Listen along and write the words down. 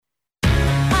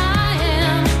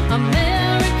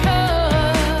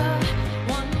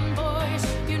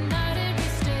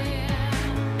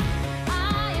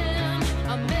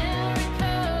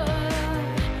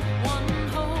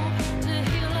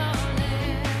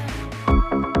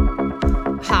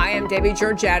Debbie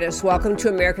Georgatos. Welcome to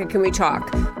America Can We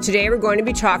Talk? Today we're going to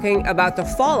be talking about the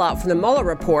fallout from the Mueller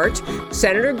report.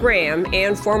 Senator Graham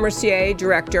and former CIA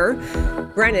Director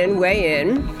Brennan weigh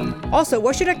in. Also,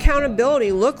 what should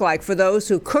accountability look like for those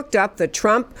who cooked up the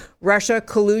Trump-Russia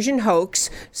collusion hoax?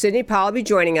 Sidney Powell will be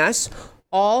joining us.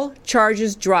 All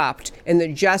charges dropped in the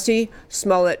Jussie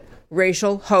Smollett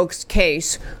racial hoax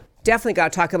case. Definitely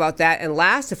got to talk about that. And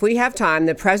last, if we have time,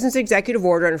 the president's executive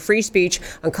order on free speech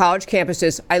on college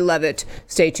campuses. I love it.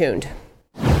 Stay tuned.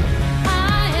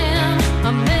 I am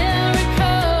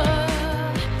America.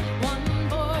 One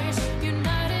voice,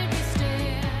 united we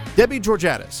stand. Debbie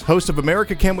Georgatos, host of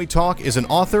America Can We Talk, is an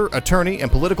author, attorney, and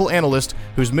political analyst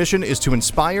whose mission is to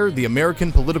inspire the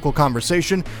American political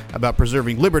conversation about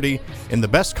preserving liberty in the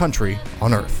best country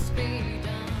on earth.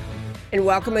 And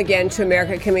welcome again to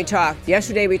America Can We Talk?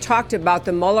 Yesterday we talked about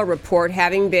the Mueller report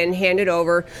having been handed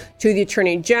over to the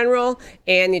Attorney General,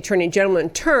 and the Attorney General in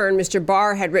turn, Mr.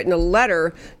 Barr, had written a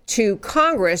letter to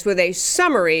Congress with a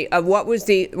summary of what were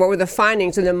the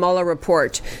findings in the Mueller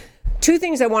report. Two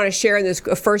things I want to share in this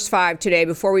first five today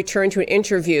before we turn to an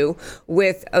interview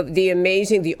with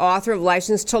the author of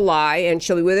License to Lie, and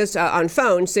she'll be with us on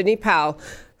phone, Sidney Powell.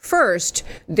 First,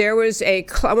 there was I'm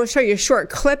going to show you a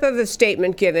short clip of a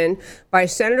statement given by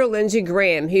Senator Lindsey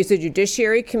Graham. He's the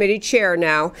Judiciary Committee chair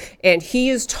now, and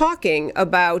he is talking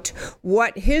about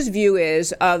what his view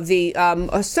is of the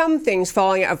some things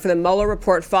falling out from the Mueller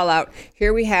report fallout.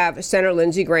 Here we have Senator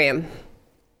Lindsey Graham.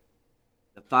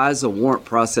 The FISA warrant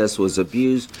process was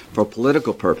abused for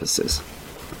political purposes.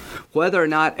 Whether or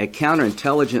not a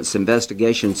counterintelligence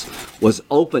investigation was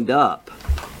opened up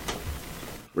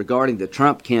regarding the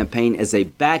Trump campaign as a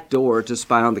backdoor to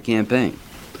spy on the campaign,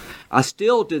 I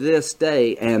still to this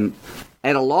day am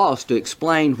at a loss to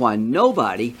explain why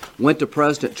nobody went to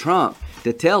President Trump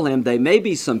to tell him there may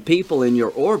be some people in your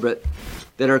orbit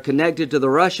that are connected to the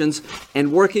Russians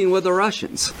and working with the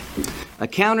Russians. A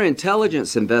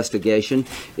counterintelligence investigation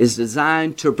is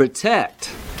designed to protect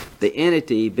the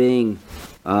entity being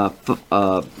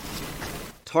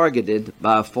targeted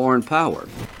by a foreign power.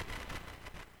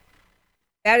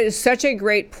 That is such a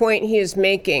great point he is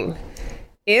making.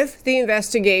 If the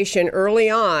investigation early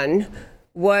on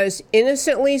was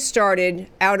innocently started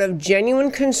out of genuine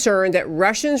concern that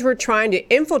Russians were trying to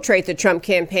infiltrate the Trump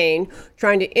campaign,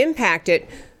 trying to impact it,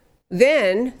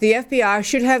 then the FBI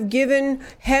should have given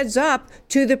heads up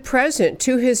to the president,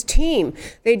 to his team.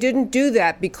 They didn't do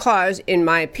that because, in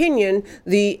my opinion,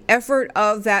 the effort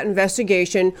of that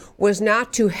investigation was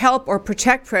not to help or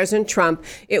protect President Trump.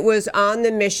 It was on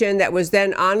the mission that was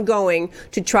then ongoing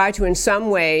to try to in some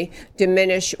way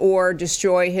diminish or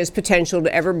destroy his potential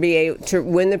to ever be able to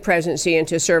win the presidency and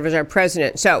to serve as our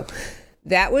president. So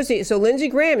that was it. So Lindsey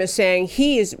Graham is saying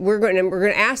we're going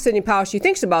to ask Sidney Powell what she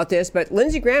thinks about this, but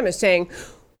Lindsey Graham is saying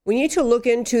we need to look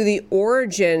into the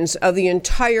origins of the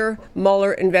entire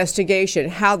Mueller investigation,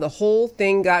 how the whole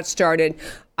thing got started.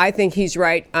 I think he's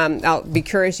right. I'll be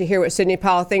curious to hear what Sidney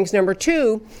Powell thinks. Number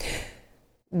two,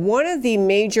 one of the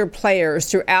major players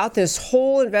throughout this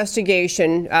whole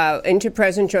investigation into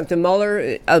President Trump, the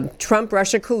Mueller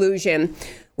Trump-Russia collusion,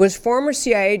 was former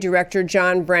CIA Director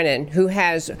John Brennan, who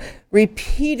has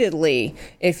repeatedly,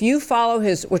 if you follow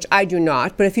his, which I do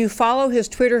not, but if you follow his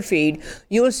Twitter feed,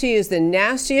 you will see is the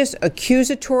nastiest,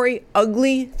 accusatory,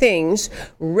 ugly things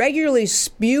regularly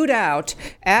spewed out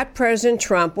at President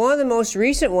Trump. One of the most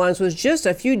recent ones was just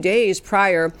a few days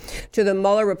prior to the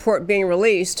Mueller report being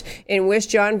released, in which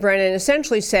John Brennan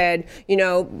essentially said,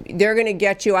 they're going to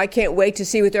get you. I can't wait to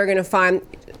see what they're going to find.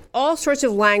 All sorts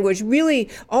of language, really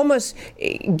almost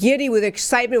giddy with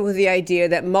excitement with the idea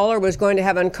that Mueller was going to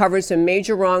have uncovered some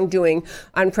major wrongdoing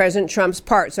on President Trump's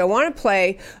part. So I want to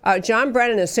play, John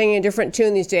Brennan is singing a different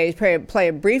tune these days, play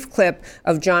a brief clip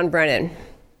of John Brennan,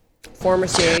 former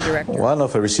CIA director. Well, I don't know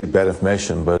if I received bad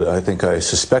information, but I think I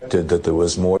suspected that there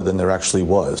was more than there actually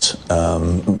was.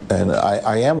 And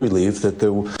I am relieved that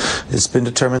it's been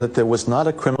determined that there was not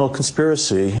a criminal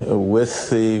conspiracy with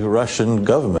the Russian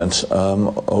government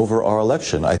over our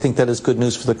election. I think that is good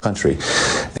news for the country.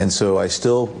 And so I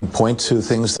still point to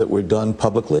things that were done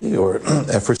publicly or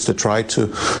efforts to try to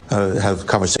have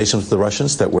conversations with the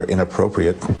Russians that were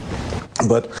inappropriate.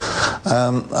 But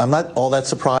I'm not all that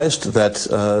surprised that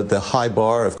the high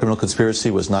bar of criminal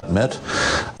conspiracy was not met.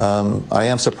 I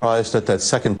am surprised at that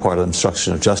second part of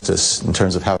obstruction of justice in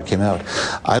terms of how it came out.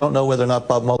 I don't know whether or not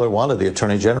Bob Mueller wanted the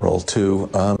Attorney General to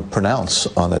pronounce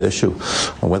on that issue,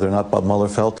 on whether or not Bob Mueller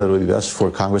felt that it would be best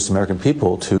for Congress and American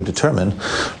people to determine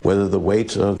whether the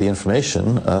weight of the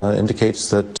information indicates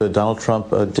that Donald Trump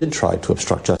did try to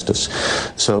obstruct justice.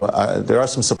 So there are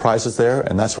some surprises there,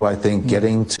 and that's why I think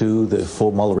getting to the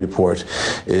full Mueller report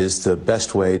is the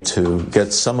best way to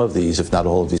get some of these, if not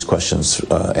all of these questions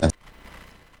answered.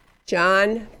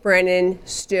 John Brennan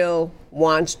still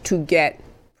wants to get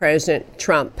President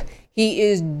Trump. He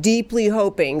is deeply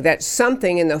hoping that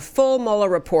something in the full Mueller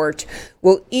report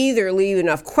will either leave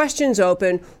enough questions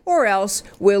open or else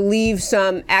will leave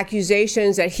some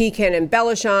accusations that he can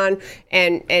embellish on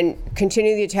and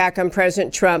continue the attack on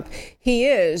President Trump. He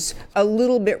is a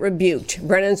little bit rebuked.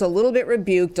 Brennan's a little bit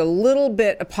rebuked, a little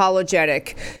bit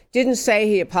apologetic. Didn't say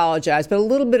he apologized, but a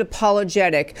little bit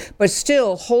apologetic, but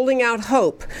still holding out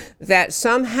hope that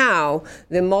somehow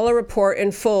the Mueller report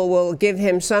in full will give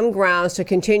him some grounds to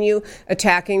continue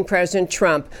attacking President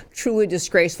Trump. Truly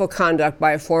disgraceful conduct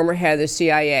by a former head of the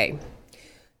CIA.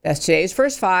 That's today's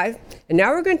First Five. And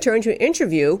now we're going to turn to an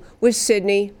interview with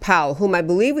Sidney Powell, whom I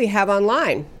believe we have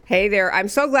online. Hey there. I'm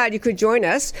so glad you could join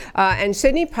us. And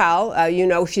Sidney Powell, you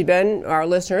know, she's been been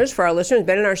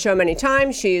in our show many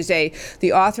times. She is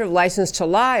the author of License to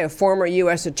Lie, a former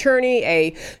U.S.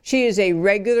 attorney. She is a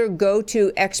regular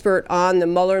go-to expert on the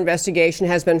Mueller investigation,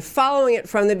 has been following it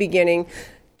from the beginning.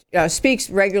 Speaks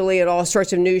regularly at all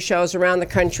sorts of news shows around the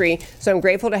country. So I'm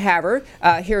grateful to have her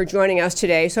here joining us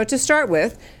today. So to start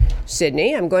with,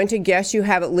 Sidney, I'm going to guess you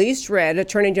have at least read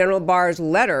Attorney General Barr's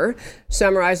letter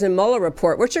summarizing the Mueller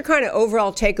report. What's your kind of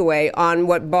overall takeaway on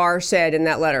what Barr said in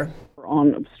that letter?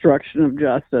 On obstruction of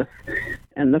justice,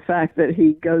 and the fact that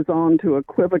he goes on to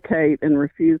equivocate and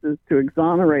refuses to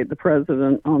exonerate the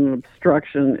president on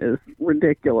obstruction is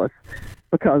ridiculous.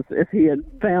 Because if he had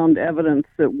found evidence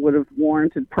that would have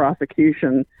warranted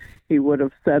prosecution, he would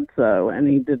have said so, and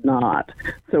he did not.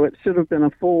 So it should have been a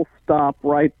full stop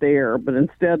right there, but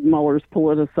instead Mueller's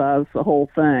politicized the whole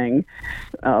thing,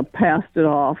 passed it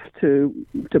off to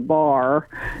Barr,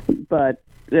 but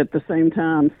at the same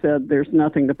time said there's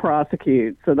nothing to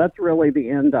prosecute. So that's really the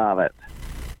end of it,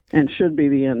 and should be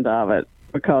the end of it.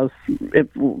 Because if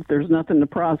there's nothing to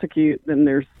prosecute, then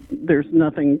there's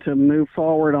nothing to move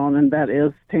forward on, and that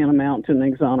is tantamount to an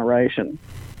exoneration.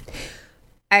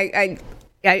 I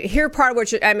hear part of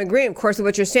what I'm agreeing, of course, with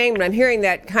what you're saying, but I'm hearing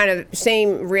that kind of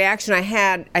same reaction I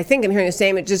had. I think I'm hearing the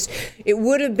same. It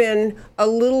would have been a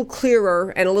little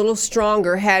clearer and a little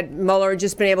stronger had Mueller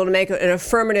just been able to make an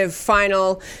affirmative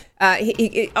final.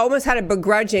 He almost had a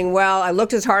begrudging, well, I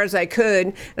looked as hard as I could,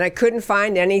 and I couldn't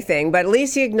find anything. But at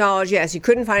least he acknowledged, yes, he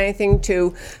couldn't find anything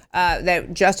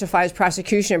that justifies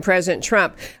prosecution of President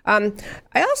Trump. I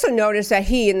also noticed that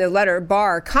he, in the letter,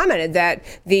 Barr, commented that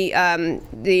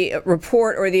the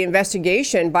report or the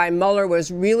investigation by Mueller was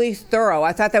really thorough.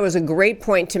 I thought that was a great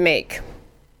point to make.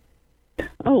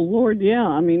 Oh, Lord, yeah.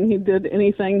 I mean, he did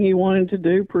anything he wanted to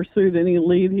do, pursued any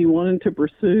lead he wanted to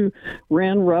pursue,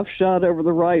 ran roughshod over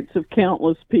the rights of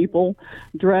countless people,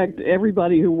 dragged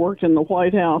everybody who worked in the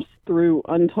White House through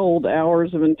untold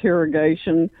hours of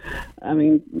interrogation. I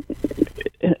mean,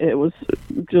 it was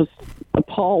just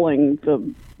appalling,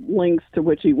 the lengths to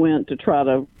which he went to try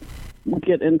to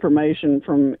get information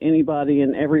from anybody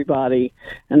and everybody,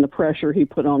 and the pressure he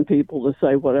put on people to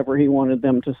say whatever he wanted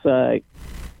them to say.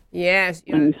 Yes.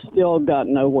 And still got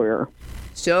nowhere.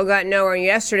 Still got nowhere. And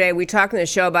yesterday we talked on the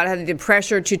show about how the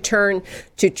pressure to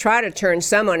try to turn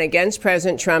someone against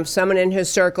President Trump, someone in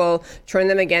his circle, turn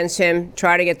them against him,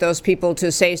 try to get those people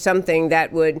to say something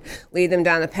that would lead them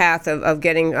down the path of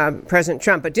getting President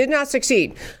Trump, but did not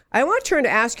succeed. I want to turn to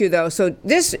ask you, though, so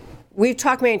this, we've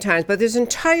talked many times, but this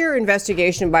entire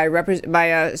investigation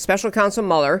by Special Counsel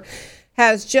Mueller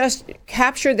has just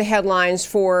captured the headlines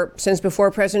since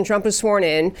before President Trump was sworn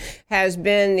in, has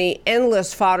been the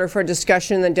endless fodder for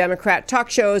discussion in the Democrat talk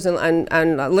shows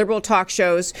and liberal talk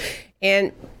shows.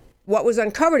 And what was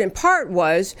uncovered in part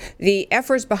was the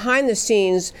efforts behind the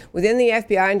scenes within the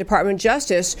FBI and Department of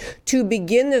Justice to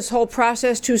begin this whole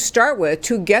process to start with,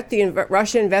 to get the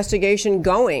Russia investigation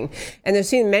going. And there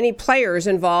seem many players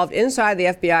involved inside the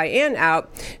FBI and out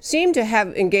seem to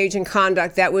have engaged in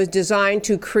conduct that was designed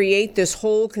to create this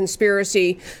whole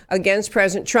conspiracy against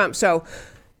President Trump. So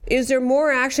is there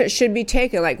more action that should be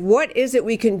taken? Like, what is it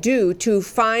we can do to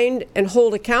find and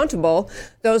hold accountable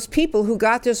those people who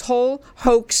got this whole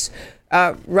hoax,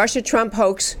 Russia-Trump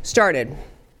hoax, started?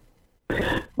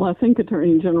 Well, I think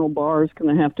Attorney General Barr is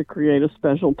going to have to create a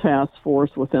special task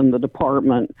force within the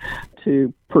department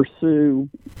to pursue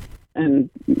and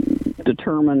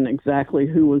determine exactly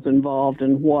who was involved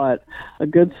in what. A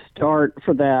good start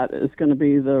for that is going to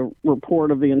be the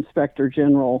report of the Inspector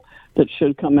General that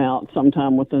should come out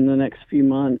sometime within the next few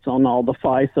months on all the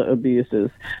FISA abuses.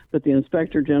 But the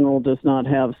Inspector General does not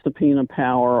have subpoena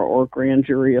power or grand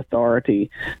jury authority,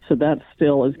 so that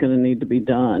still is going to need to be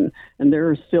done. And there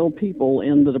are still people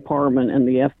in the department and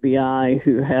the FBI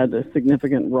who had a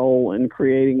significant role in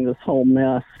creating this whole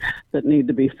mess that need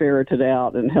to be ferreted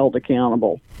out and held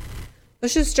accountable.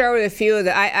 Let's just start with a few of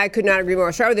them. I could not agree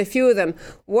more. Start with a few of them.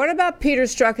 What about Peter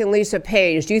Strzok and Lisa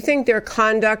Page? Do you think their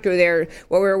conduct or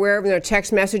what we're aware of in their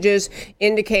text messages does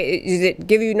it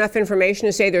give you enough information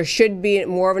to say there should be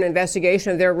more of an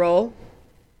investigation of their role?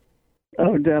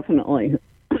 Oh, definitely.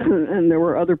 And there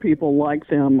were other people like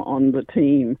them on the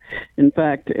team. In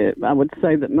fact, I would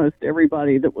say that most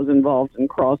everybody that was involved in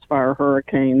Crossfire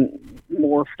Hurricane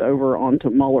morphed over onto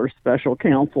Mueller's special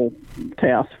counsel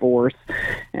task force.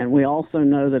 And we also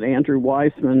know that Andrew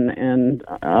Weissman and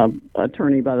an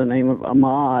attorney by the name of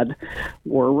Ahmad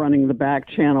were running the back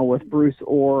channel with Bruce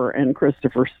Orr and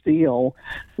Christopher Steele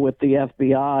with the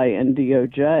FBI and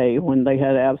DOJ when they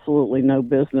had absolutely no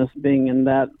business being in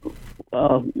that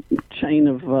chain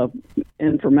of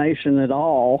information at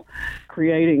all,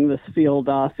 creating this field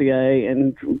dossier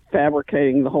and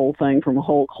fabricating the whole thing from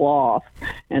whole cloth.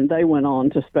 And they went on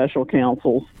to special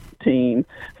counsel's team.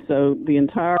 So the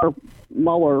entire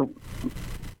Mueller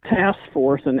task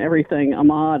force and everything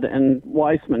Ahmad and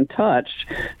Weissman touched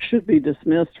should be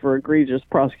dismissed for egregious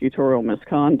prosecutorial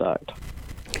misconduct.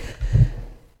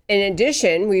 In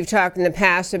addition, we've talked in the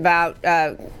past about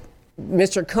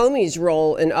Mr. Comey's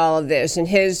role in all of this, and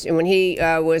when he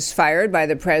was fired by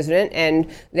the president and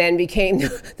then became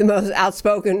the most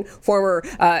outspoken former,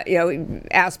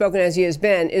 outspoken as he has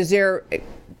been. Is there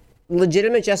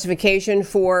legitimate justification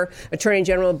for Attorney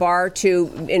General Barr to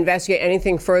investigate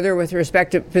anything further with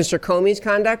respect to Mr. Comey's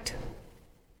conduct?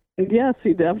 Yes,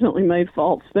 he definitely made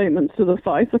false statements to the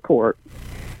FISA court.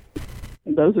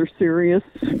 Those are serious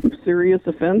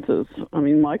offenses. I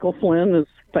mean, Michael Flynn is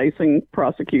facing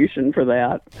prosecution for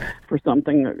that, for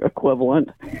something equivalent,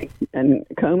 and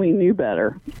Comey knew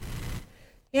better.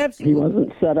 Yeah, he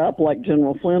wasn't set up like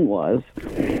General Flynn was.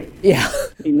 Yeah.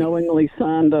 He knowingly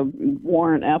signed a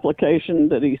warrant application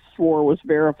that he swore was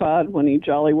verified when he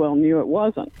jolly well knew it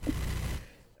wasn't.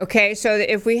 Okay, so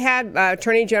if we had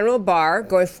Attorney General Barr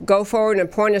go forward and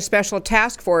appoint a special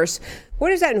task force, what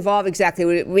does that involve exactly?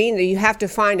 Would it mean that you have to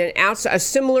find a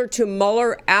similar to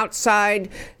Mueller outside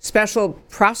special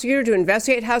prosecutor to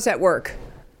investigate? How's that work?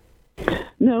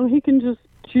 No, he can just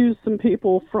choose some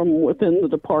people from within the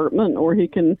department, or he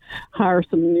can hire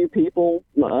some new people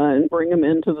and bring them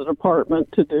into the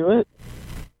department to do it.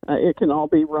 It can all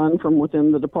be run from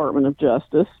within the Department of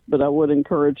Justice, but I would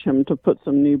encourage him to put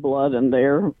some new blood in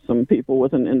there, some people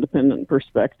with an independent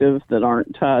perspective that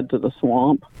aren't tied to the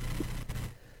swamp.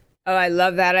 Oh, I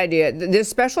love that idea. This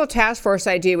special task force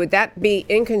idea, would that be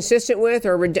inconsistent with,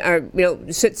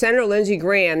 Senator Lindsey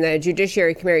Graham, the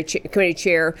Judiciary Committee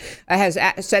chair, has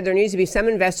said there needs to be some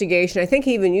investigation. I think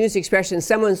he even used the expression,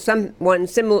 someone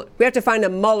similar. We have to find a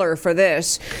Mueller for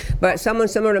this, but someone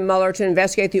similar to Mueller to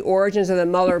investigate the origins of the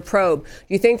Mueller probe. Do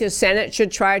you think the Senate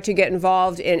should try to get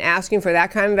involved in asking for that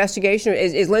kind of investigation?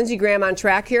 Is Lindsey Graham on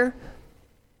track here?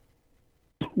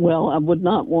 Well, I would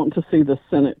not want to see the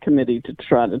Senate committee to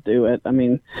try to do it. I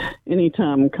mean,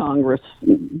 anytime Congress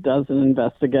does an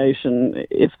investigation,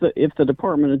 if the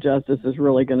Department of Justice is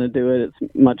really going to do it,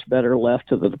 it's much better left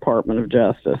to the Department of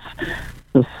Justice.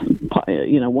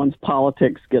 Once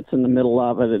politics gets in the middle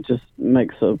of it, it just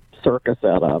makes a circus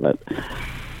out of it.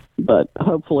 But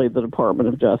hopefully the Department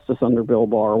of Justice under Bill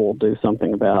Barr will do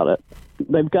something about it.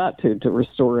 They've got to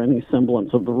restore any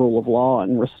semblance of the rule of law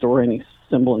and restore any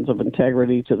semblance of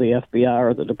integrity to the FBI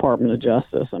or the Department of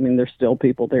Justice. I mean, there's still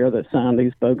people there that sign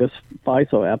these bogus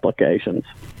FISA applications.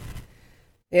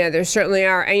 Yeah, there certainly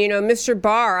are. And, Mr.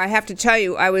 Barr, I have to tell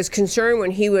you, I was concerned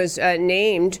when he was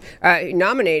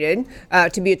nominated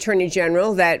to be Attorney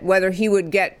General, that whether he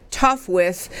would get tough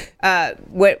with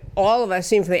what all of us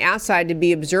seem from the outside to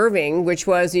be observing, which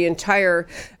was the entire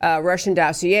Russian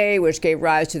dossier, which gave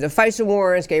rise to the FISA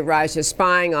warrants, gave rise to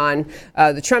spying on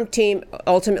the Trump team,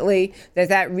 ultimately,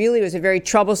 that really was a very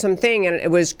troublesome thing. And it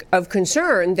was of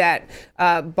concern that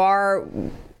Barr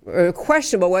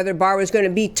questionable whether Barr was going to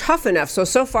be tough enough. So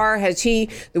far, has he,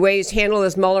 the way he's handled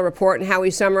this Mueller report and how he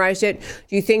summarized it,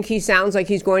 do you think he sounds like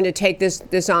he's going to take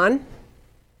this on?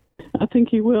 I think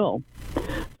he will.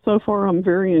 So far, I'm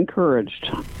very encouraged.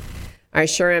 I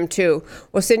sure am too.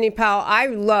 Well, Sidney Powell, I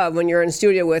love when you're in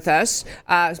studio with us.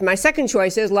 My second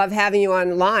choice is love having you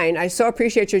online. I so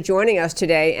appreciate you joining us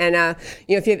today. And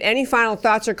if you have any final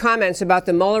thoughts or comments about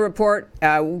the Mueller report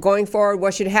going forward,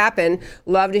 what should happen,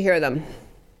 love to hear them.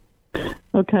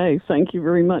 Okay, thank you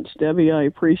very much, Debbie. I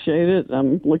appreciate it.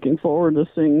 I'm looking forward to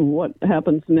seeing what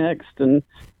happens next, and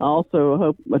I also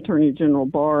hope Attorney General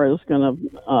Barr is going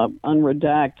to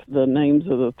unredact the names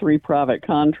of the 3 private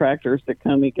contractors that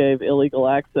Comey gave illegal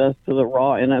access to the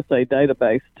raw NSA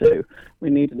database to. We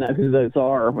need to know who those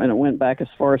are, and it went back as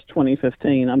far as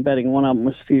 2015. I'm betting one of them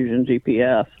was Fusion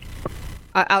GPS.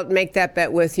 I'll make that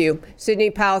bet with you.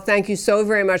 Sidney Powell, thank you so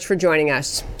very much for joining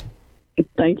us.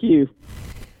 Thank you.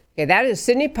 Okay, that is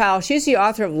Sidney Powell. She's the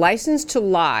author of License to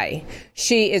Lie.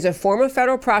 She is a former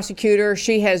federal prosecutor.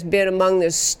 She has been among the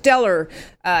stellar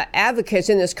advocates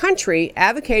in this country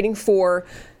advocating for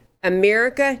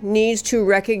America needs to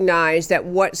recognize that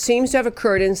what seems to have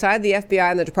occurred inside the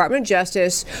FBI and the Department of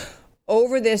Justice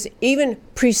over this, even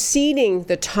preceding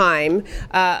the time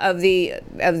of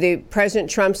the President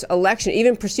Trump's election,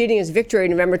 even preceding his victory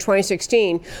in November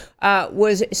 2016,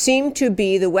 seemed to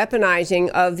be the weaponizing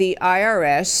of the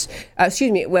IRS.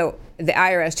 The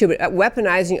IRS too, but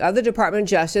weaponizing of the Department of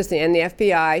Justice and the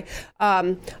FBI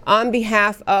on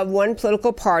behalf of one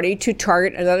political party to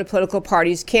target another political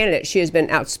party's candidate. She has been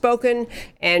outspoken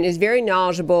and is very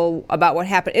knowledgeable about what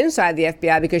happened inside the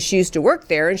FBI because she used to work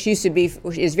there, and she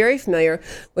is very familiar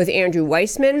with Andrew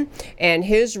Weissman and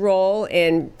his role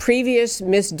in previous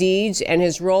misdeeds and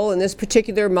his role in this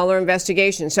particular Mueller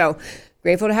investigation. So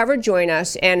grateful to have her join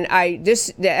us. And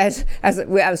as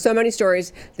we have so many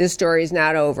stories, this story is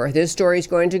not over. This story is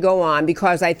going to go on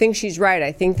because I think she's right.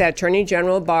 I think that Attorney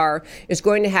General Barr is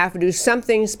going to have to do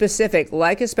something specific,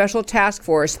 like a special task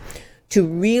force, to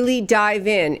really dive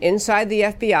inside the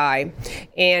FBI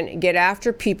and get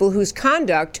after people whose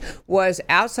conduct was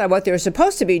outside what they were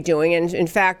supposed to be doing, and in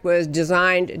fact was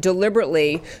designed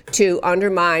deliberately to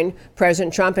undermine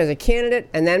President Trump as a candidate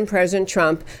and then President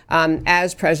Trump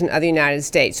as President of the United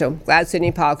States. So glad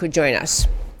Sidney Powell could join us.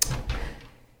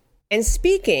 And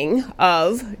speaking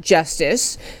of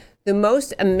justice, the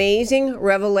most amazing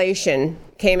revelation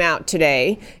came out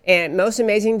today, and most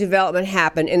amazing development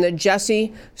happened in the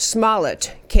Jussie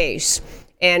Smollett case.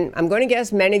 And I'm going to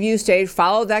guess many of you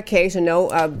followed that case and know,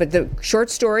 but the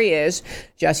short story is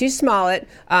Jussie Smollett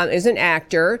is an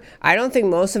actor. I don't think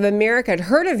most of America had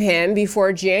heard of him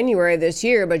before January of this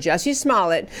year, but Jussie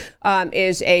Smollett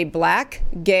is a black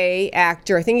gay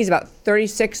actor. I think he's about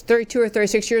 32 or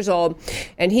 36 years old.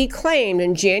 And he claimed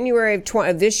in January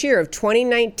of this year, of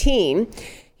 2019,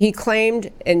 he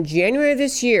claimed in January of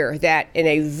this year that in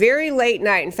a very late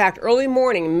night, in fact, early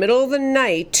morning, middle of the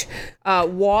night,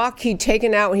 walk he'd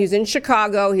taken out when he was in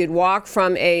Chicago. He'd walk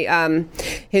from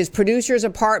his producer's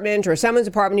apartment or someone's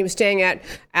apartment he was staying at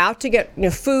out to get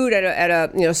food at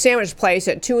a sandwich place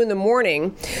at 2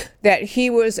 a.m. That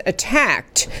he was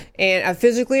attacked and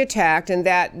physically attacked, and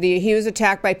that he was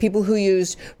attacked by people who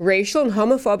used racial and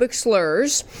homophobic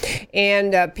slurs,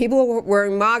 and people who were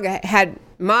wearing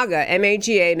MAGA,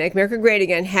 M-A-G-A, Make America Great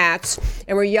Again hats,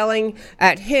 and were yelling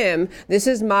at him, "This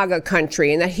is MAGA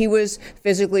country," and that he was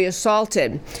physically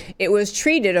assaulted. It was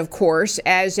treated, of course,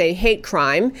 as a hate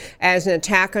crime, as an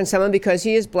attack on someone because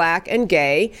he is black and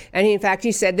gay, and in fact,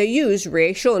 he said they used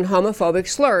racial and homophobic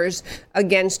slurs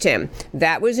against him.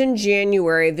 That was in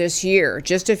January this year,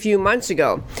 just a few months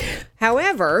ago.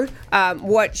 However,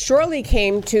 what shortly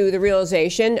came to the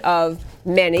realization of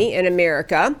many in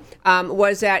America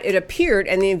was that it appeared,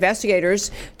 and the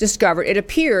investigators discovered, it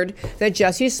appeared that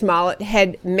Jussie Smollett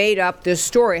had made up this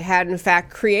story, had in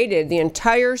fact created the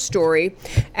entire story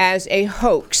as a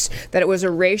hoax, that it was a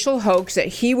racial hoax that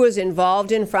he was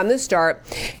involved in from the start.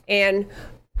 And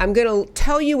I'm going to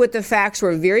tell you what the facts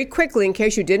were very quickly in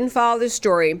case you didn't follow this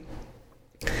story.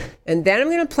 And then I'm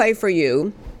going to play for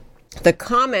you the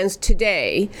comments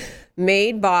today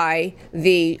made by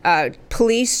the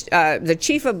the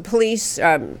chief of police,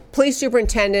 police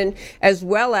superintendent, as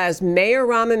well as Mayor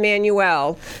Rahm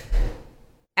Emanuel,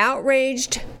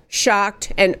 outraged,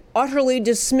 shocked, and utterly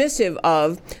dismissive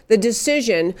of the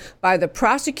decision by the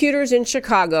prosecutors in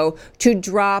Chicago to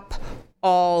drop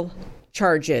all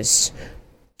charges,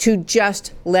 to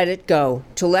just let it go,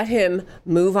 to let him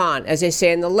move on, as they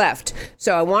say in the left.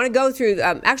 So I want to go through,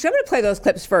 actually, I'm going to play those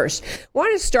clips first. I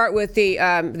want to start with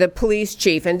the police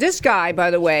chief. And this guy,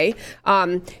 by the way,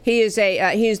 his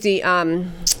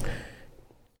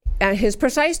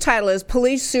precise title is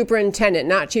police superintendent,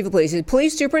 not chief of police. He's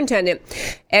police superintendent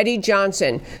Eddie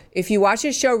Johnson. If you watch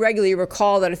his show regularly, you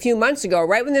recall that a few months ago,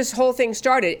 right when this whole thing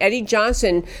started, Eddie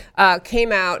Johnson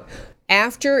came out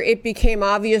after it became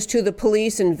obvious to the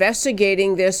police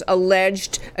investigating this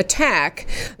alleged attack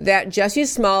that Jussie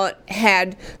Smollett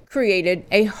had created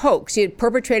a hoax. He had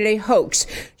perpetrated a hoax.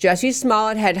 Jussie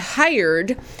Smollett had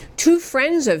hired 2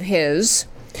 friends of his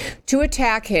to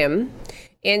attack him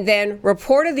and then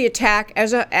reported the attack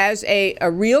as a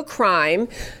real crime,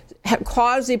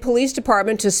 caused the police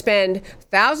department to spend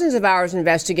thousands of hours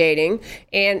investigating,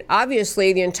 and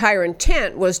obviously the entire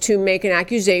intent was to make an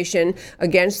accusation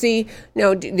against the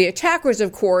attackers,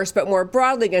 of course, but more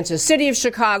broadly against the city of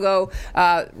Chicago,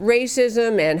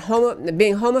 racism and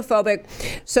being homophobic.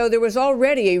 So there was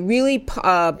already a really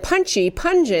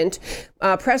pungent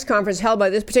press conference held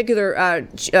by this particular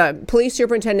police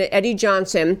superintendent, Eddie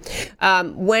Johnson,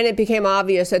 when it became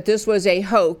obvious that this was a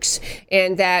hoax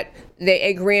and that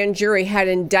a grand jury had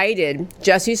indicted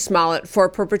Jussie Smollett for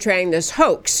perpetrating this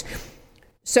hoax.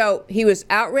 So he was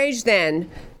outraged then.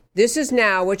 This is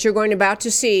now what you're going about to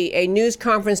see, a news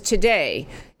conference today.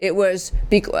 It was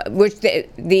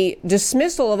the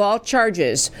dismissal of all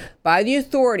charges by the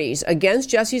authorities against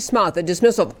Jussie Smollett, the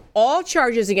dismissal of all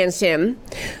charges against him,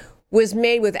 was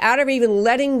made without ever even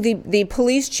letting the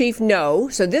police chief know.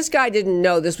 So this guy didn't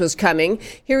know this was coming.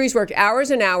 Here he's worked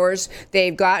hours and hours.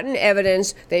 They've gotten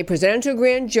evidence. They presented to a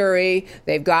grand jury.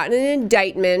 They've gotten an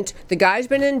indictment. The guy's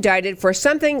been indicted for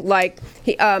something like,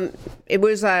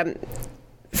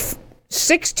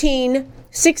 16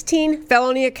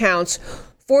 felony accounts,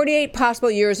 48 possible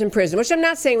years in prison, which I'm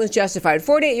not saying was justified.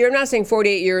 48 years, I'm not saying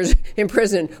 48 years in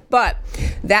prison, but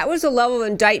that was the level of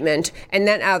indictment. And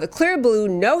then out of the clear blue,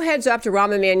 no heads up to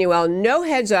Rahm Emanuel, no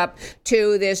heads up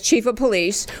to this chief of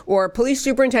police or police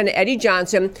superintendent Eddie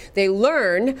Johnson. They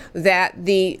learn that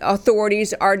the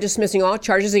authorities are dismissing all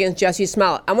charges against Jussie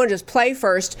Smollett. I'm going to just play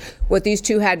first what these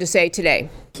two had to say today.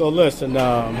 So listen,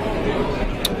 I'm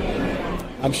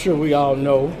sure we all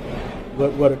know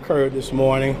what occurred this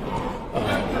morning.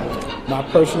 My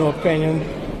personal opinion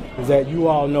is that you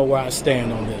all know where I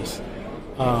stand on this.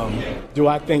 Do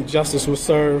I think justice was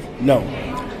served? No.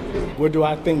 Where do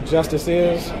I think justice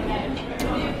is?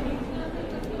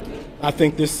 I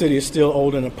think this city is still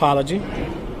owed an apology.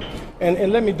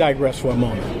 And let me digress for a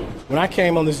moment. When I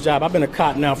came on this job, I've been a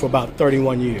cop now for about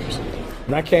 31 years.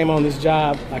 When I came on this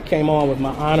job, I came on with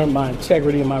my honor, my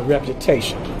integrity, and my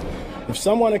reputation. If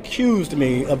someone accused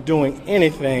me of doing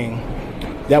anything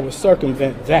that would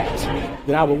circumvent that,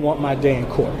 then I would want my day in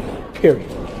court, period,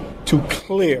 to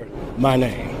clear my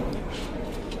name.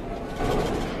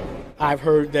 I've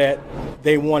heard that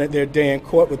they wanted their day in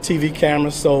court with TV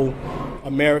cameras so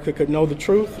America could know the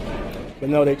truth, but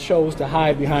no, they chose to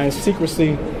hide behind secrecy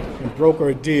and broker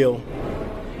a deal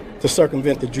to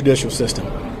circumvent the judicial system.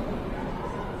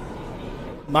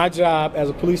 My job as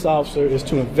a police officer is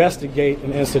to investigate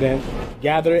an incident,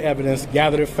 gather evidence,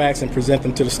 gather the facts, and present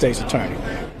them to the state's attorney.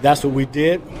 That's what we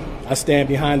did. I stand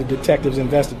behind the detective's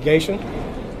investigation.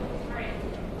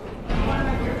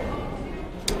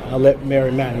 I'll let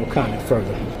Mary Manuel comment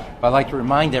further. I'd like to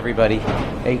remind everybody,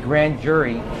 a grand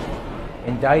jury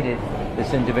indicted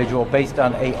this individual based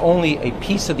on only a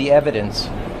piece of the evidence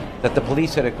that the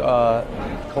police had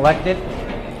collected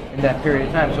in that period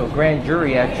of time. So a grand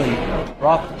jury actually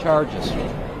brought the charges.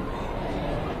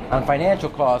 On financial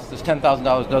costs, this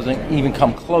 $10,000 doesn't even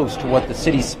come close to what the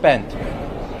city spent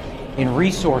in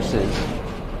resources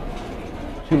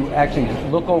to actually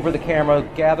look over the camera,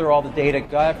 gather all the data,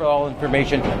 gather all the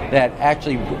information that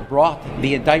actually brought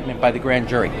the indictment by the grand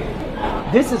jury.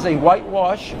 This is a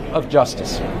whitewash of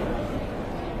justice.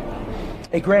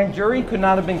 A grand jury could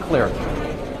not have been clearer.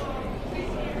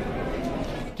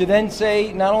 To then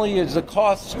say not only is the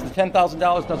cost, the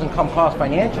 $10,000 doesn't come cost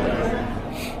financially,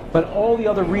 but all the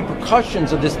other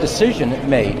repercussions of this decision it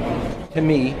made, to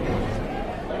me,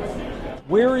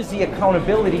 where is the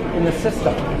accountability in the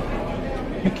system?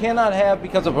 You cannot have,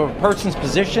 because of a person's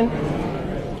position,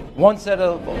 one set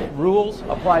of rules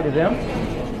apply to them,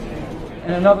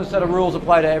 and another set of rules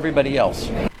apply to everybody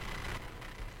else.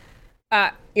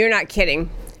 You're not kidding.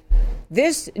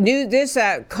 This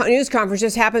news conference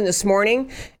just happened this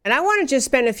morning, and I want to just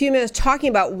spend a few minutes talking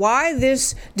about why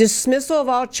this dismissal of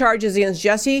all charges against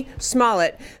Jussie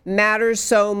Smollett matters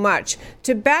so much.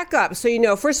 To back up, so you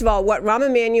know, first of all, what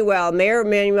Mayor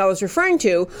Emanuel was referring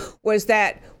to was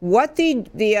that what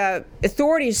the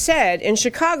authorities said in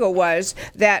Chicago was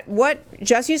that what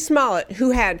Jussie Smollett,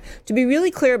 who had, to be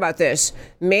really clear about this,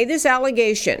 made this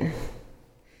allegation.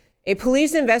 A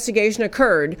police investigation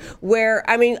occurred where,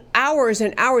 hours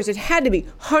and hours, it had to be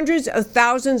hundreds of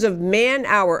thousands of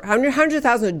hundreds of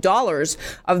thousands of dollars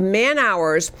of man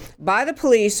hours by the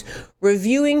police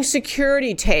reviewing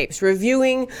security tapes,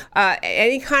 reviewing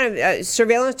any kind of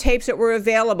surveillance tapes that were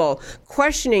available,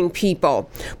 questioning people,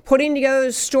 putting together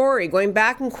a story, going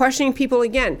back and questioning people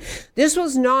again. This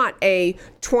was not a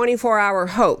 24-hour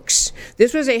hoax.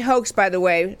 This was a hoax, by the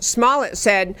way. Smollett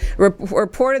said,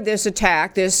 reported this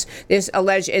attack, this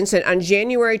alleged incident on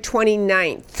January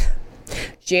 29th.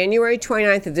 January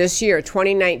 29th of this year,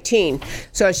 2019.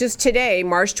 So it's just today,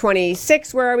 March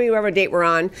 26th, whatever date we're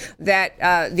on, that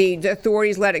the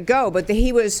authorities let it go. But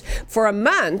he was, for a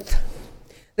month,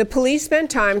 the police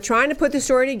spent time trying to put the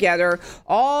story together,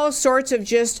 all sorts of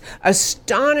just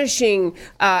astonishing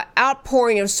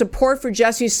outpouring of support for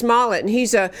Jussie Smollett. And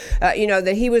he's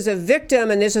that he was a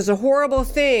victim and this is a horrible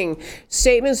thing.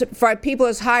 Statements by people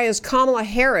as high as Kamala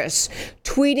Harris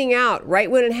tweeting out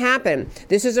right when it happened.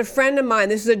 This is a friend of mine.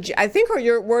 This is I think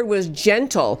your word was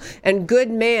gentle and good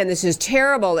man. This is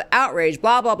terrible, the outrage,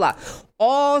 blah, blah, blah.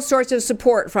 All sorts of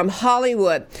support from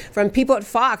Hollywood, from people at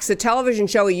Fox. The television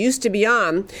show he used to be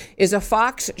on is a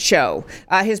Fox show.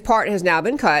 His part has now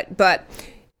been cut, but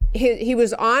he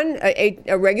was on a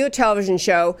regular television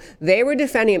show. They were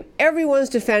defending him. Everyone's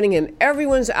defending him.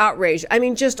 Everyone's outraged. I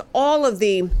mean, just all of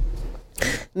the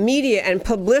media and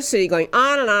publicity going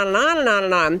on and on and on and on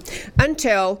and on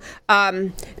until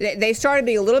they started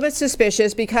being a little bit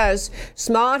suspicious because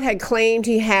Smollett had claimed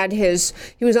he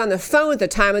was on the phone at the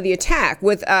time of the attack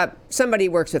with somebody he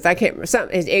works with,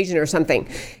 his agent or something.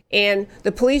 And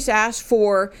the police asked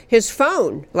for his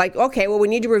phone. Like, okay, well, we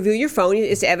need to review your phone.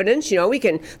 It's evidence,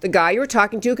 the guy you were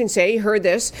talking to can say he heard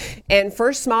this. And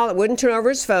first Smollett wouldn't turn over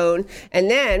his phone. And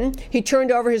then he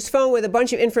turned over his phone with a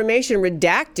bunch of information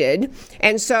redacted.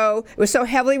 And so it was so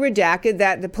heavily redacted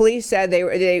that the police said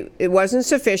it wasn't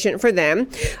sufficient for them.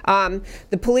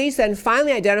 The police then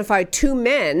finally identified two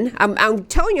men. I'm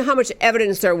telling you how much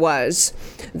evidence there was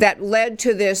that led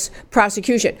to this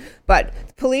prosecution. But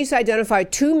police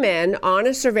identified two men on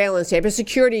a surveillance tape, a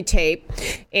security tape,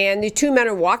 and the two men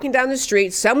are walking down the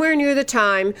street somewhere near the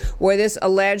time where this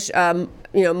alleged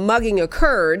mugging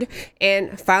occurred,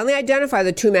 and finally identified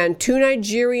the two men, two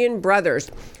Nigerian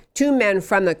brothers. Two men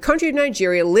from the country of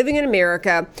Nigeria living in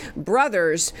America,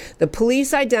 brothers. The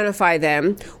police identify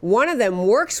them. One of them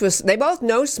they both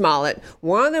know Smollett.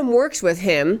 One of them works with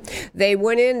him. They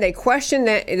went in, they questioned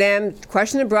them,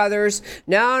 questioned the brothers.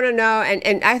 No.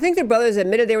 And I think the brothers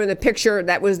admitted they were in the picture.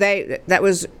 They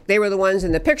were the ones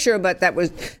in the picture, but that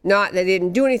was not, they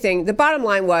didn't do anything. The bottom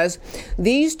line was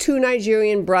these two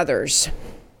Nigerian brothers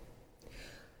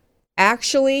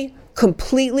actually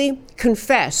completely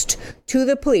confessed to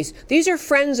the police. These are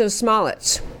friends of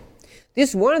Smollett's.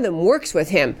 One of them works with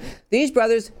him. These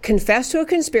brothers confessed to a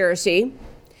conspiracy.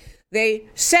 They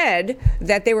said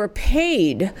that they were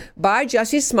paid by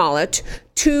Jussie Smollett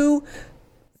to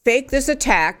fake this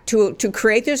attack, to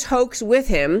create this hoax with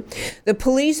him. The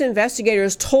police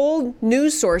investigators told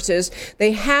news sources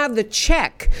they have the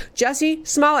check. Jussie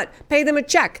Smollett paid them a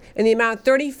check in the amount of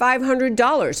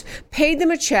 $3,500, paid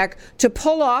them a check to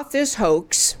pull off this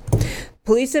hoax.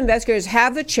 Police investigators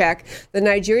have the check. The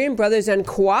Nigerian brothers then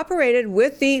cooperated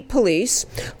with the police,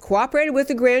 cooperated with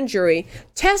the grand jury,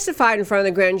 testified in front of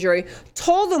the grand jury,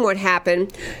 told them what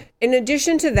happened. In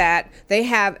addition to that, they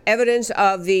have evidence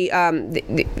of the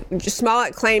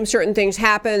Smollett claims certain things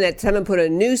happened, that someone put a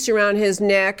noose around his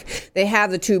neck. They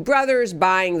have the two brothers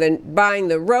buying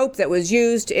the rope that was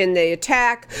used in the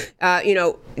attack.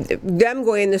 Them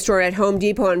going in the store at Home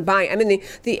Depot and buying. I mean,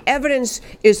 the evidence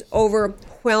is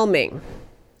overwhelming.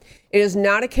 It is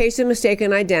not a case of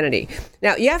mistaken identity.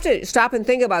 Now, you have to stop and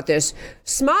think about this.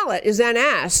 Smollett is then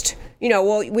asked,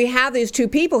 we have these two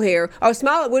people here. Oh,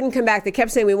 Smollett wouldn't come back. They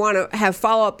kept saying we want to have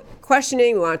follow-up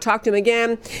questioning. We want to talk to him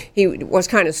again. He was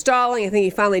kind of stalling. I think he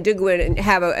finally did go in and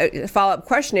have a follow-up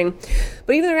questioning.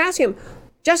 But even they're asking him,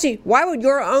 Jussie, why would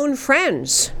your own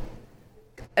friends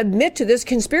admit to this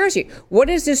conspiracy? What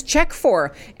is this check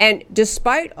for? And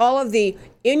despite all of the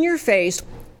in-your-face,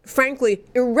 frankly,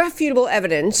 irrefutable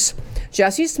evidence,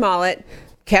 Jussie Smollett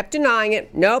kept denying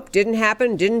it. Nope, didn't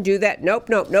happen, didn't do that. Nope.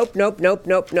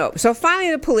 So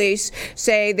finally the police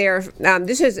say they're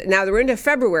into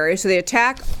February, so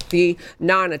the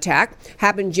non-attack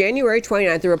happened January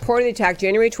 29th. The report of the attack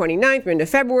January 29th, we're into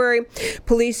February.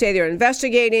 Police say they're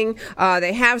investigating.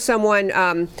 They have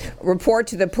someone report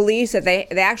to the police that they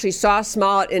actually saw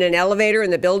Smollett in an elevator in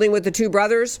the building with the two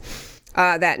brothers.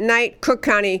 That night, Cook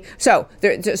County. So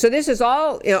this is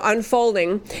all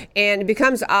unfolding, and it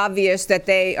becomes obvious that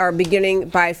they are beginning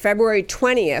by February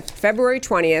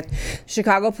 20th.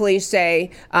 Chicago police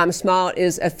say Smollett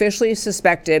is officially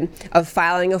suspected of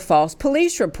filing a false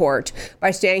police report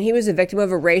by saying he was a victim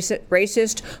of a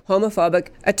racist, homophobic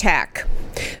attack.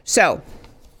 So,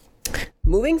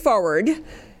 moving forward,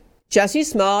 Jussie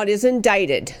Smollett is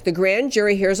indicted. The grand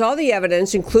jury hears all the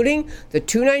evidence, including the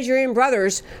two Nigerian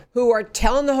brothers who are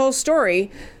telling the whole story.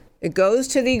 It goes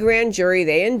to the grand jury.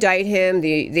 They indict him.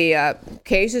 The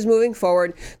case is moving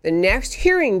forward. The next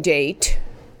hearing date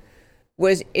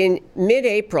was in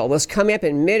mid-April, was coming up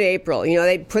in mid-April. You know,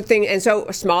 they put things, and so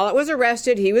Smollett was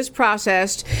arrested, he was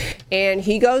processed, and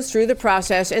he goes through the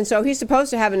process, and so he's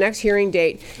supposed to have a next hearing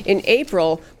date in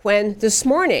April, when this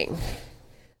morning,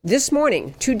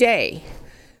 today,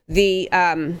 the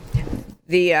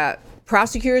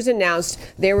prosecutors announced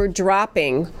they were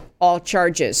dropping all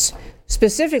charges.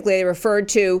 Specifically, they referred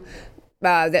to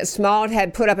that Smollett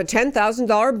had put up a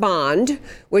 $10,000 bond,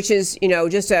 which is, you know,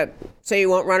 just so you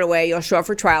won't run away, you'll show up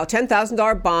for trial.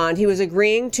 $10,000 bond. He was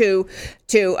agreeing to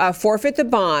forfeit the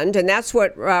bond, and that's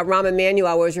what Rahm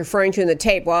Emanuel was referring to in the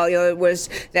tape. Well, you know, it was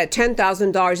that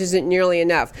 $10,000 isn't nearly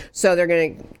enough, so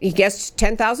he gets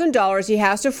 $10,000 he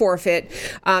has to forfeit.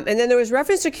 And then there was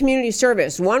reference to community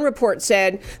service. One report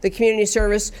said the community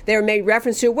service, they were made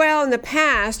reference to, well, in the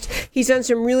past, he's done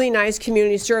some really nice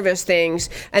community service things,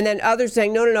 and then others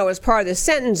saying, no, as part of the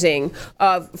sentencing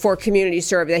for community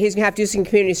service, that he's going to have to do some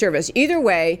community service. Either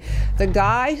way, the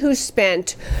guy who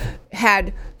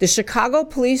had the Chicago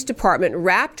Police Department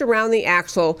wrapped around the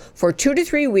axle for 2 to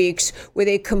 3 weeks with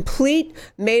a complete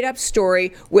made-up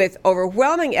story with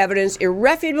overwhelming evidence,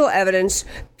 irrefutable evidence,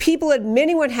 people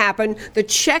admitting what happened, the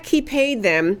check he paid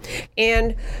them,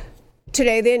 and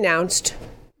today they announced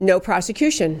no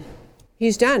prosecution.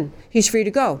 He's done. He's free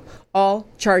to go. All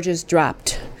charges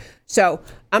dropped. So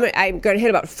I'm going to hit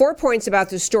about 4 points about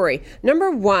this story.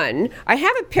 Number one, I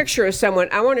have a picture of someone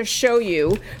I want to show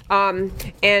you,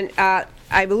 and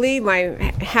I believe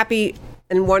my happy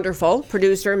and wonderful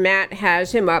producer, Matt,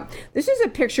 has him up. This is a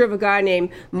picture of a guy named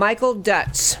Michael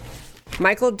Dutz.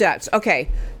 Michael Dutz. Okay,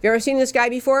 have you ever seen this guy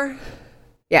before?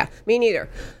 Yeah, me neither.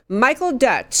 Michael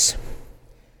Dutz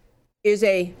is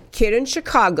a kid in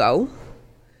Chicago,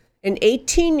 an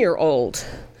 18-year-old,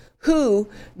 who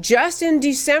just in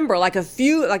December, like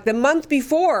the month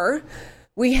before,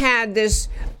 we had this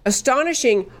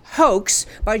astonishing hoax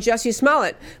by Jussie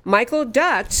Smollett. Michael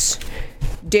Dutz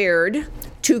dared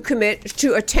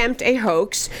to attempt a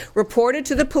hoax, reported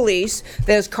to the police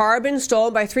that his car had been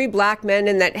stolen by 3 black men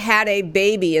and that had a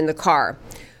baby in the car.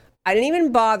 I didn't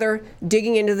even bother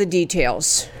digging into the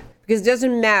details because it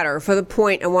doesn't matter for the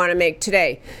point I want to make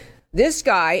today. This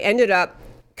guy ended up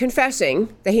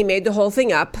confessing that he made the whole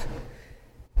thing up,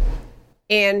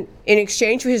 and in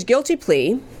exchange for his guilty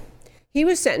plea, he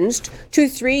was sentenced to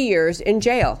 3 years in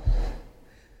jail.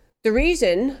 The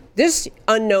reason this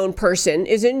unknown person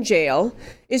is in jail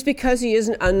is because he is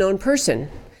an unknown person,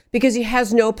 because he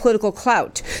has no political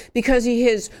clout, because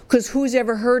who's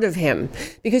ever heard of him,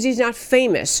 because he's not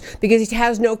famous, because he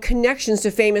has no connections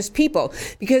to famous people,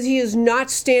 because he is not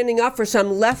standing up for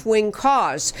some left-wing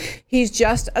cause. He's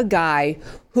just a guy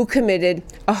who committed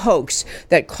a hoax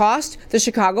that cost the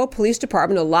Chicago Police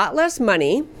Department a lot less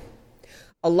money,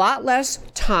 a lot less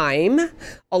time,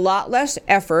 a lot less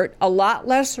effort, a lot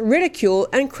less ridicule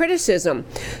and criticism.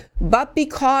 But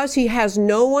because he has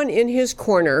no one in his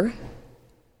corner,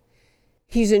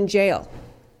 he's in jail.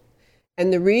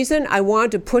 And the reason I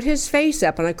wanted to put his face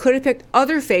up, and I could have picked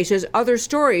other faces, other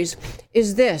stories,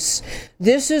 is this.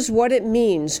 This is what it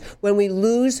means when we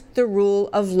lose the rule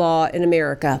of law in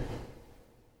America.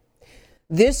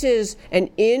 This is an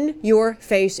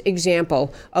in-your-face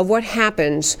example of what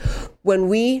happens when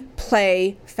we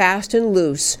play fast and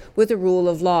loose with the rule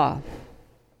of law.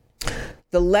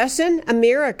 The lesson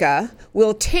America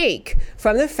will take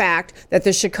from the fact that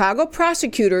the Chicago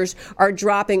prosecutors are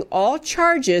dropping all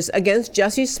charges against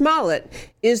Jussie Smollett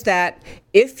is that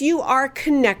if you are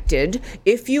connected,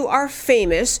 if you are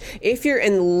famous, if you're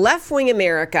in left-wing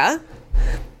America,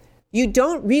 you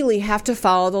don't really have to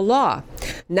follow the law.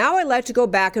 Now I'd like to go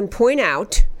back and point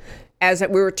out, as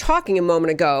we were talking a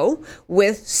moment ago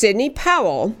with Sidney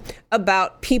Powell,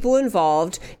 about people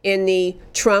involved in the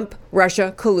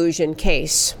Trump-Russia collusion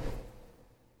case.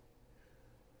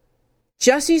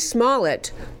 Jussie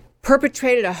Smollett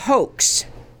perpetrated a hoax,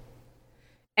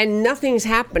 and nothing's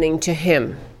happening to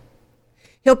him.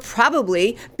 He'll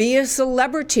probably be a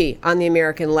celebrity on the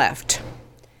American left.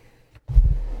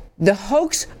 The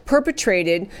hoax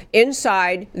perpetrated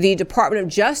inside the Department of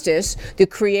Justice, the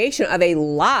creation of a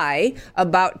lie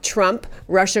about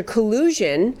Trump-Russia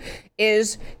collusion,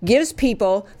 gives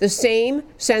people the same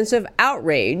sense of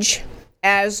outrage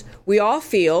as we all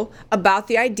feel about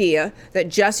the idea that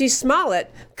Jussie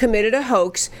Smollett committed a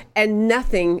hoax and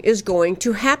nothing is going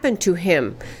to happen to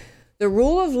him. The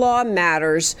rule of law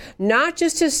matters, not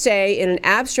just to say in an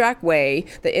abstract way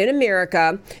that in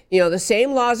America, the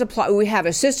same laws apply. We have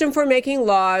a system for making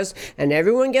laws, and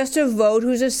everyone gets to vote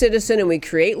who's a citizen, and we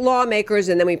create lawmakers,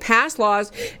 and then we pass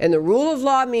laws, and the rule of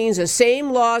law means the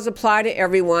same laws apply to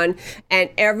everyone, and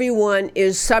everyone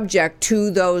is subject to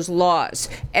those laws.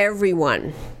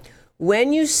 Everyone.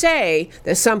 when you say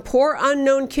that some poor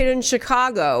unknown kid in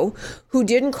Chicago who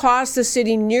didn't cost the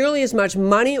city nearly as much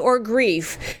money or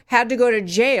grief had to go to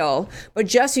jail, but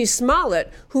Jussie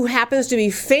Smollett, who happens to be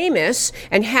famous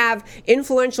and have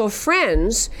influential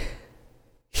friends,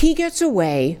 he gets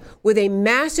away with a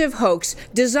massive hoax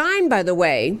designed, by the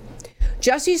way.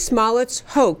 Jussie Smollett's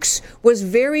hoax was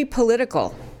very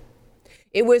political.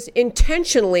 It was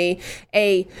intentionally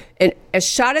a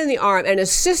shot in the arm, an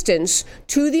assistance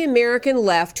to the American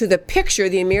left, to the picture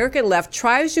the American left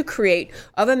tries to create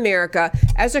of America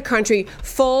as a country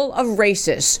full of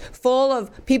racists, full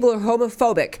of people who are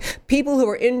homophobic, people who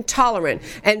are intolerant.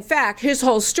 In fact, his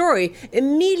whole story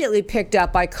immediately picked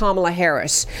up by Kamala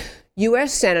Harris,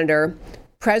 U.S. Senator,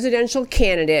 presidential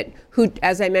candidate, who,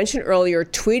 as I mentioned earlier,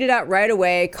 tweeted out right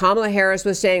away. Kamala Harris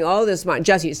was saying, oh, this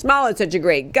Jussie Smollett's such a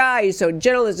great guy. He's so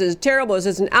gentle. This is terrible. This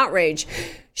is an outrage.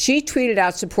 She tweeted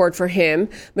out support for him.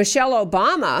 Michelle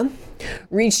Obama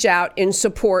reached out in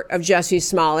support of Jussie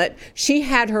Smollett. She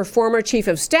had her former chief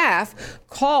of staff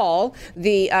call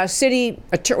the city,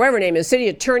 whatever her name is, city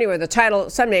attorney with the title,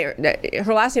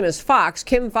 her last name is Fox,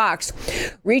 Kim Fox,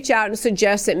 reach out and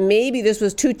suggest that maybe this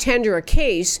was too tender a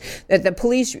case, that the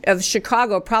police of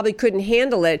Chicago probably couldn't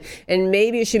handle it, and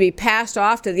maybe it should be passed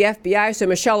off to the FBI. So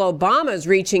Michelle Obama is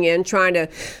reaching in, trying to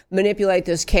manipulate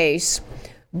this case.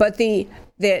 But the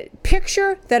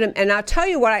picture that, and I'll tell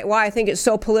you why I think it's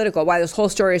so political, why this whole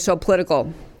story is so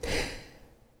political.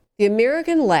 The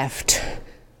American left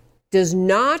does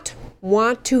not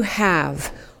want to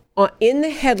have in the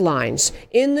headlines,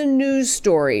 in the news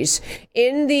stories,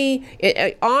 in the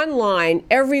online,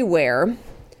 everywhere,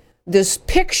 this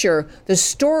picture, the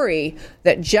story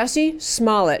that Jussie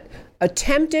Smollett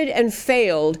attempted and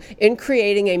failed in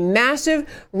creating a massive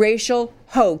racial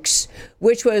hoax,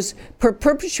 which was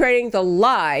perpetrating the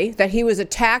lie that he was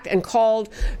attacked and called,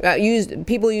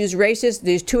 people used racist,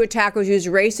 these two attackers used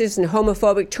racist and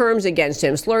homophobic terms against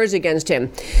him, slurs against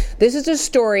him. This is a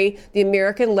story the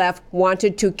American left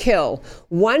wanted to kill.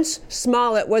 Once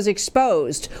Smollett was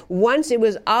exposed, once it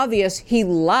was obvious he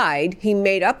lied, he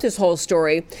made up this whole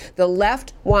story, the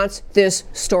left wants this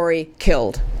story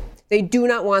killed. They do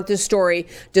not want this story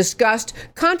discussed,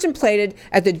 contemplated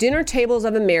at the dinner tables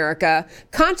of America,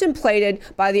 contemplated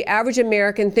by the average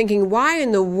American thinking, why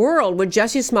in the world would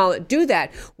Jussie Smollett do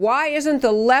that? Why isn't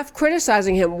the left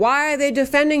criticizing him? Why are they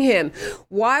defending him?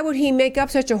 Why would he make up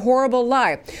such a horrible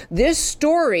lie? This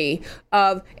story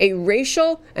of a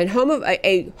racial and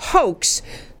a hoax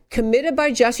committed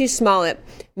by Jussie Smollett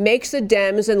makes the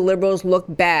Dems and liberals look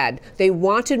bad. They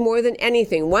wanted more than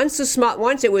anything. Once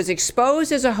it was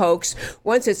exposed as a hoax,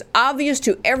 once it's obvious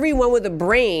to everyone with a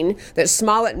brain that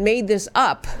Smollett made this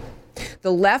up,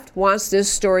 the left wants this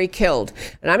story killed.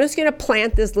 And I'm just going to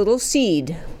plant this little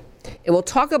seed. And we'll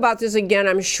talk about this again,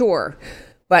 I'm sure.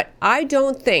 But I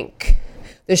don't think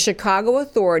the Chicago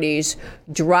authorities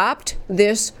dropped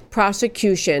this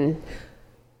prosecution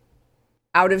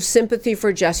out of sympathy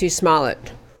for Jussie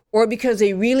Smollett, or because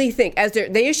they really think, as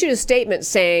they issued a statement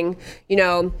saying,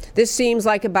 this seems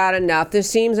like about enough. This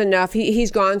seems enough. He's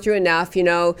gone through enough. He's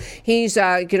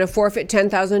going to forfeit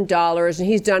 $10,000, and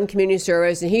he's done community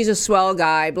service, and he's a swell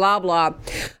guy. Blah blah.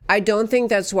 I don't think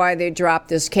that's why they dropped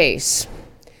this case.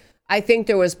 I think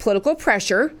there was political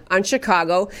pressure on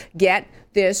Chicago. Get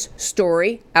this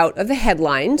story out of the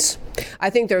headlines. I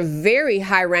think there are very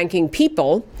high-ranking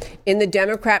people in the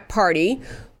Democrat Party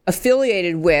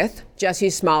affiliated with Jussie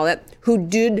Smollett who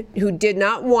did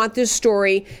not want this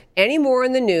story anymore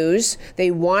in the news.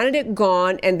 They wanted it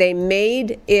gone, and they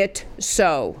made it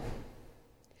so.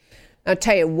 I'll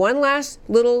tell you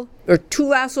two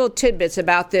last little tidbits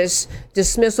about this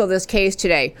dismissal of this case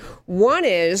today. One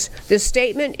is the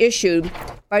statement issued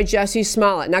by Jussie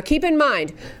Smollett. Now keep in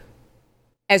mind,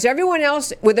 as everyone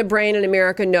else with a brain in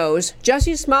America knows,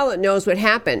 Jussie Smollett knows what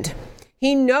happened.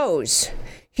 He knows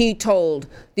he told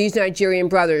these Nigerian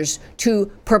brothers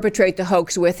to perpetrate the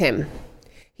hoax with him.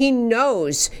 He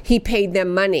knows he paid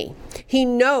them money. He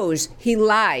knows he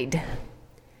lied.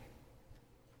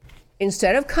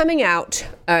 Instead of coming out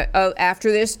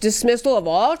after this dismissal of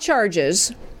all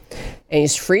charges, and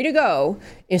he's free to go,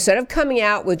 instead of coming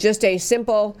out with just a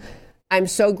simple, I'm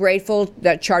so grateful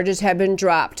that charges have been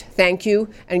dropped, thank you,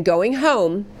 and going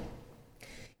home,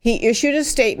 he issued a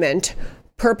statement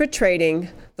perpetrating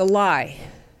the lie.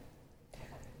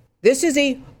 This is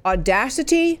the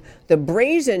audacity, the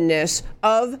brazenness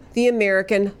of the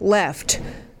American left.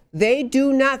 They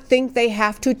do not think they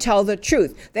have to tell the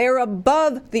truth. They are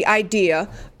above the idea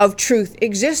of truth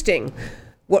existing.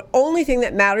 What only thing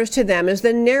that matters to them is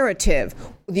the narrative.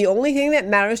 The only thing that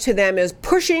matters to them is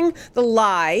pushing the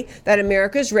lie that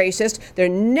America is racist. They're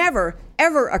never,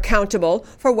 ever accountable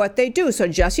for what they do. So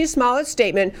Jussie Smollett's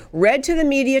statement read to the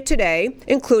media today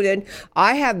included,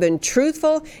 "I have been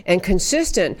truthful and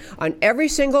consistent on every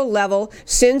single level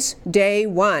since day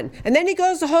one." And then he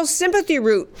goes the whole sympathy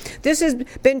route. This has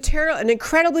been terrible, an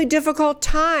incredibly difficult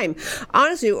time.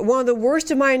 Honestly, one of the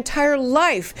worst of my entire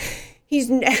life.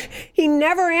 He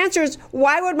never answers,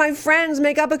 why would my friends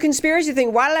make up a conspiracy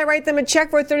thing? Why did I write them a check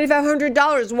for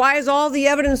 $3,500? Why is all the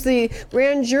evidence the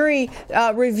grand jury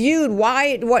reviewed?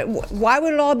 Why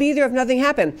would it all be there if nothing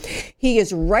happened? He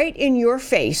is right in your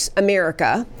face,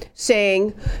 America,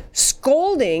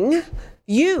 scolding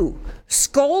you,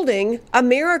 scolding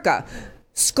America,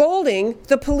 scolding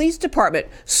the police department,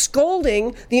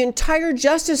 scolding the entire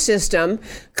justice system,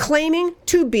 claiming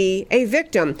to be a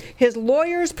victim. His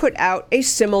lawyers put out a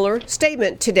similar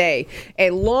statement today,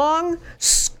 a long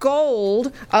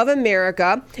scold of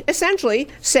America, essentially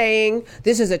saying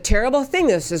this is a terrible thing.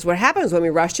 This is what happens when we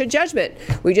rush to judgment.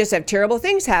 We just have terrible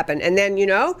things happen. And then,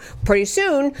 pretty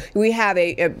soon we have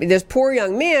this poor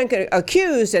young man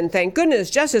accused, and thank goodness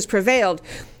justice prevailed.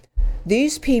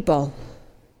 These people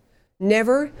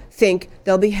never think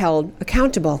they'll be held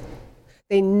accountable.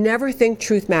 They never think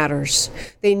truth matters.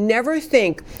 They never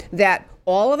think that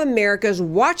all of America's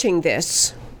watching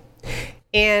this,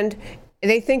 and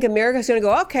they think America's going to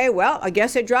go, okay, well, I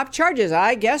guess they dropped charges.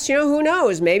 I guess, who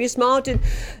knows? Maybe Smollett did.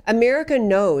 America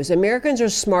knows. Americans are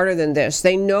smarter than this.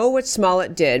 They know what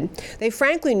Smollett did. They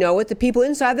frankly know what the people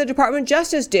inside the Department of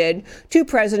Justice did to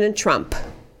President Trump.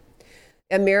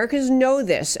 Americans know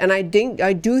this, and I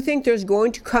do think there's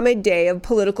going to come a day of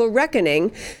political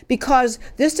reckoning, because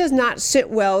this does not sit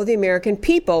well with the American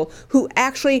people, who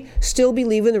actually still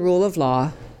believe in the rule of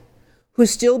law, who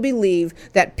still believe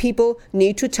that people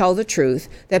need to tell the truth,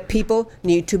 that people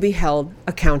need to be held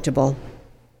accountable.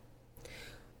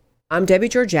 I'm Debbie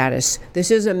Georgatos. This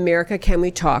is America Can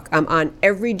We Talk. I'm on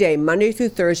every day, Monday through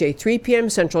Thursday, 3 p.m.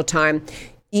 Central Time.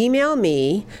 Email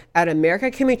me at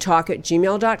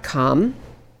americacanwetalk@gmail.com.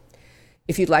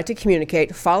 If you'd like to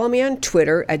communicate, follow me on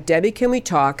Twitter at Debbie Can We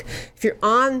Talk. If you're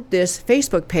on this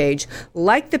Facebook page,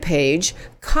 like the page,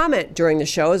 comment during the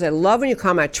shows. I love when you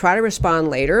comment. I try to respond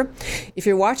later. If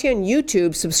you're watching on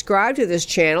YouTube, subscribe to this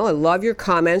channel. I love your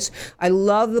comments. I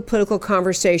love the political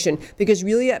conversation, because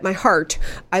really at my heart,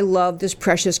 I love this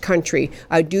precious country.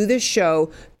 I do this show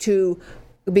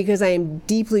because I am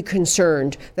deeply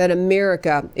concerned that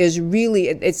America is really,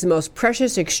 it's the most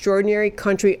precious, extraordinary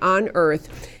country on earth,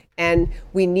 and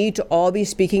we need to all be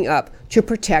speaking up to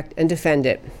protect and defend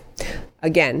it.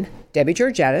 Again, Debbie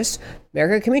Georgatos,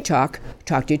 America Can We Talk.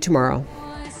 Talk to you tomorrow.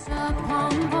 Voice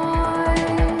upon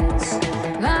voice,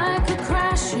 like a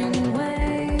crashing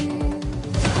wave.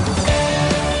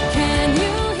 Can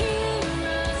you hear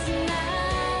us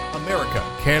now? America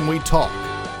Can We Talk?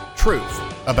 Truth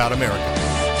about America.